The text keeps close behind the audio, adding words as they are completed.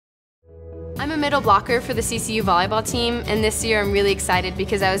I'm a middle blocker for the CCU volleyball team, and this year I'm really excited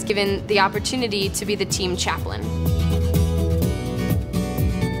because I was given the opportunity to be the team chaplain.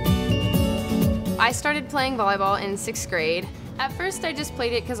 I started playing volleyball in 6th grade. At first I just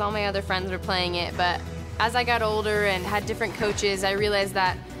played it because all my other friends were playing it, but as I got older and had different coaches, I realized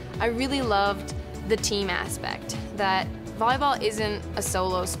that I really loved the team aspect, that volleyball isn't a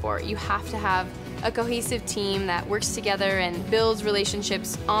solo sport. You have to have a cohesive team that works together and builds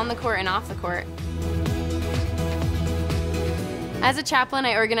relationships on the court and off the court. As a chaplain,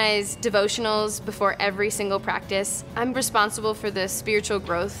 I organize devotionals before every single practice. I'm responsible for the spiritual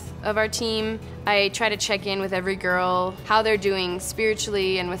growth of our team. I try to check in with every girl, how they're doing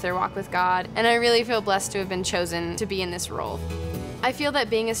spiritually and with their walk with God, and I really feel blessed to have been chosen to be in this role. I feel that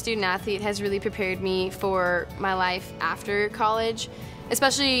being a student athlete has really prepared me for my life after college,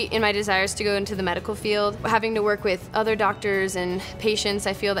 especially in my desires to go into the medical field. Having to work with other doctors and patients,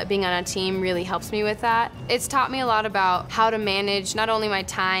 I feel that being on a team really helps me with that. It's taught me a lot about how to manage not only my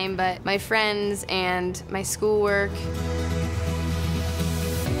time, but my friends and my schoolwork.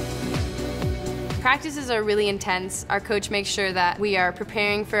 Practices are really intense. Our coach makes sure that we are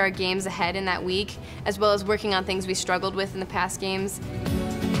preparing for our games ahead in that week, as well as working on things we struggled with in the past games.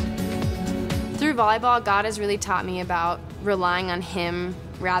 Through volleyball, God has really taught me about relying on Him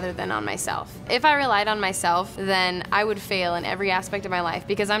rather than on myself. If I relied on myself, then I would fail in every aspect of my life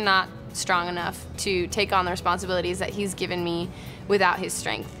because I'm not strong enough to take on the responsibilities that He's given me without His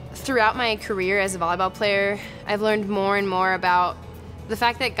strength. Throughout my career as a volleyball player, I've learned more and more about the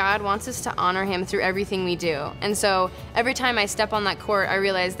fact that God wants us to honor Him through everything we do. And so every time I step on that court, I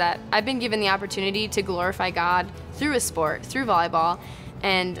realize that I've been given the opportunity to glorify God through a sport, through volleyball,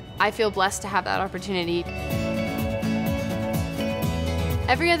 and I feel blessed to have that opportunity.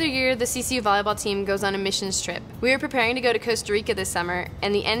 Every other year, the CCU volleyball team goes on a missions trip. We are preparing to go to Costa Rica this summer,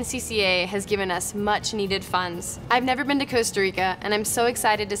 and the NCCA has given us much needed funds. I've never been to Costa Rica, and I'm so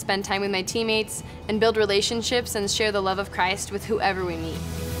excited to spend time with my teammates and build relationships and share the love of Christ with whoever we meet.